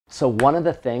So one of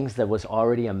the things that was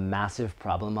already a massive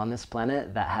problem on this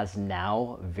planet that has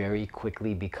now very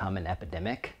quickly become an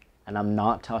epidemic, and I'm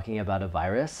not talking about a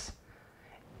virus,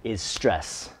 is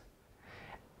stress.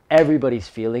 Everybody's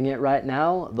feeling it right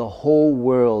now. The whole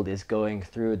world is going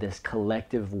through this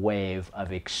collective wave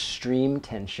of extreme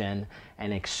tension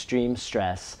and extreme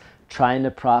stress, trying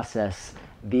to process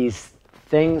these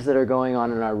things that are going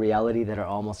on in our reality that are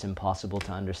almost impossible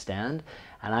to understand.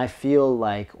 And I feel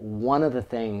like one of the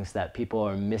things that people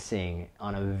are missing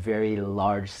on a very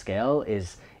large scale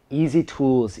is easy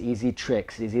tools, easy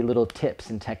tricks, easy little tips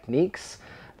and techniques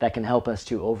that can help us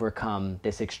to overcome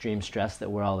this extreme stress that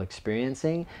we're all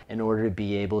experiencing in order to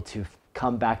be able to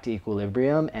come back to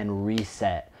equilibrium and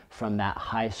reset from that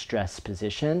high stress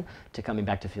position to coming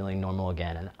back to feeling normal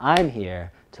again. And I'm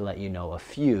here to let you know a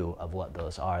few of what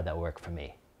those are that work for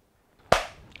me.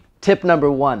 Tip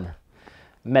number 1,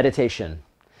 meditation.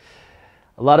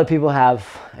 A lot of people have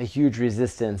a huge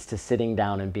resistance to sitting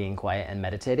down and being quiet and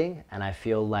meditating, and I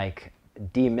feel like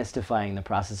demystifying the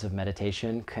process of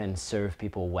meditation can serve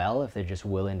people well if they're just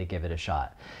willing to give it a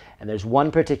shot. And there's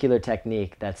one particular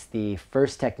technique that's the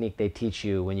first technique they teach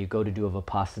you when you go to do a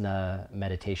Vipassana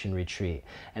meditation retreat,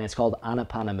 and it's called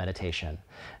Anapana meditation.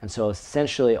 And so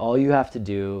essentially all you have to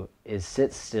do is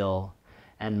sit still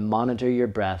and monitor your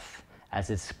breath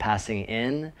as it's passing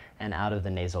in and out of the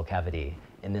nasal cavity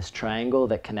in this triangle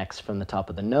that connects from the top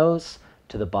of the nose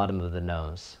to the bottom of the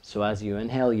nose. So as you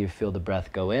inhale, you feel the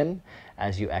breath go in.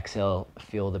 As you exhale,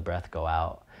 feel the breath go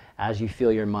out. As you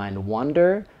feel your mind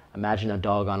wander, imagine a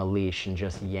dog on a leash and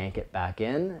just yank it back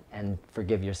in and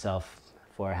forgive yourself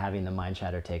for having the mind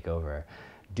chatter take over.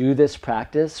 Do this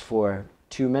practice for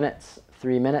 2 minutes,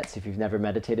 3 minutes. If you've never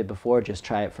meditated before, just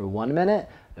try it for 1 minute.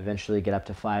 Eventually get up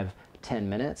to 5, 10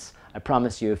 minutes. I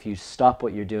promise you, if you stop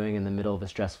what you're doing in the middle of a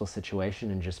stressful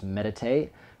situation and just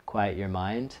meditate, quiet your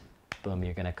mind, boom,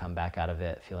 you're gonna come back out of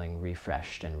it feeling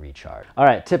refreshed and recharged. All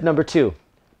right, tip number 2,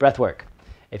 breath work.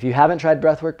 If you haven't tried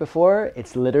breath work before,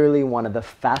 it's literally one of the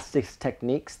fastest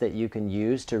techniques that you can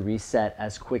use to reset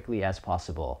as quickly as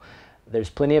possible. There's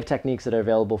plenty of techniques that are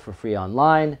available for free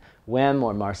online. Wim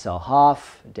or Marcel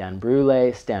Hoff, Dan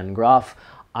Brule, Stan Groff.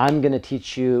 I'm gonna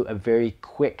teach you a very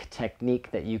quick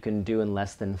technique that you can do in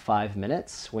less than 5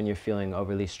 minutes when you're feeling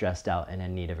overly stressed out and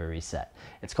in need of a reset.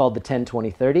 It's called the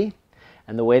 10-20-30.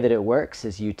 And the way that it works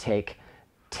is you take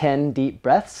 10 deep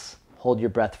breaths, hold your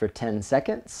breath for 10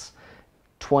 seconds,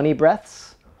 20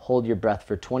 breaths, hold your breath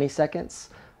for 20 seconds,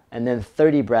 and then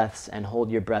 30 breaths and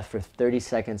hold your breath for 30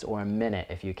 seconds or a minute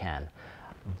if you can.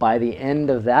 By the end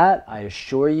of that, I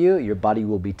assure you, your body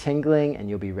will be tingling and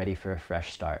you'll be ready for a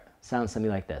fresh start. Sounds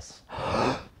something like this.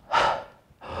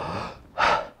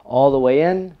 All the way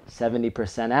in,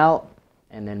 70% out,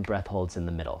 and then breath holds in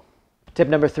the middle. Tip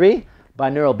number 3,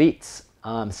 binaural beats.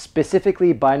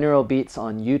 Specifically binaural beats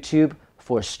on YouTube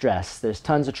for stress. There's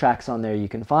tons of tracks on there you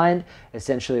can find.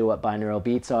 Essentially what binaural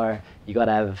beats are, you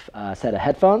gotta have a set of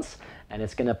headphones and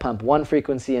it's gonna pump one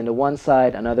frequency into one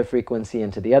side, another frequency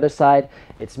into the other side.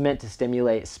 It's meant to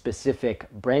stimulate specific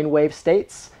brainwave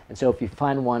states. And so if you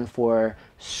find one for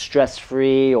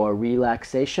stress-free or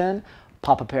relaxation,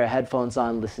 pop a pair of headphones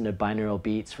on, listen to binaural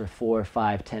beats for 4,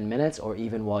 5, 10 minutes, or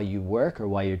even while you work or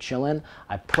while you're chilling.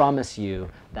 I promise you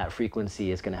that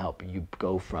frequency is gonna help you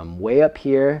go from way up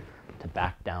here to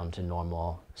back down to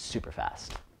normal super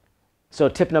fast. So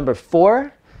tip number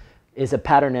 4 is a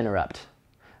pattern interrupt.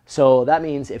 So that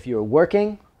means if you're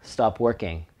working, stop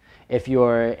working. If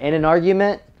you're in an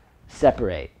argument,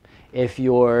 separate. If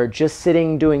you're just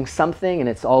sitting doing something and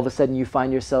it's all of a sudden you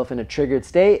find yourself in a triggered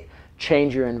state,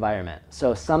 change your environment.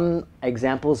 So some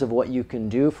examples of what you can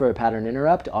do for a pattern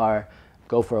interrupt are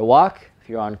go for a walk. If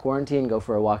you're on quarantine, go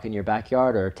for a walk in your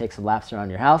backyard or take some laps around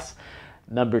your house.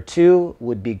 Number 2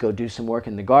 would be go do some work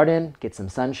in the garden, get some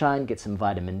sunshine, get some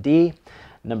vitamin D.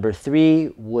 Number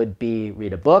 3 would be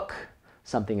read a book,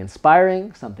 something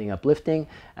inspiring, something uplifting.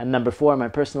 And number 4, my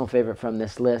personal favorite from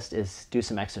this list, is do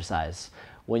some exercise.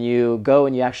 When you go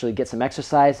and you actually get some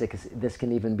exercise, this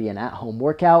can even be an at-home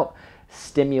workout,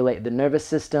 stimulate the nervous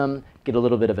system, get a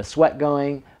little bit of a sweat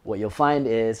going. What you'll find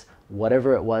is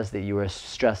whatever it was that you were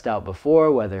stressed out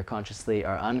before, whether consciously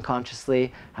or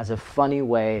unconsciously, has a funny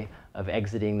way of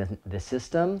exiting the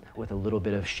system with a little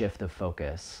bit of shift of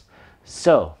focus.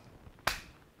 So,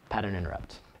 pattern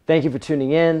interrupt. Thank you for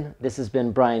tuning in. This has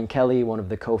been Brian Kelly, one of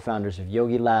the co-founders of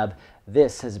YogiLab.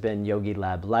 This has been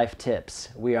YogiLab Life Tips.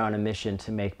 We are on a mission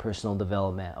to make personal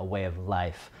development a way of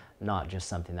life, not just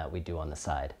something that we do on the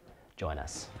side. Join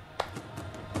us.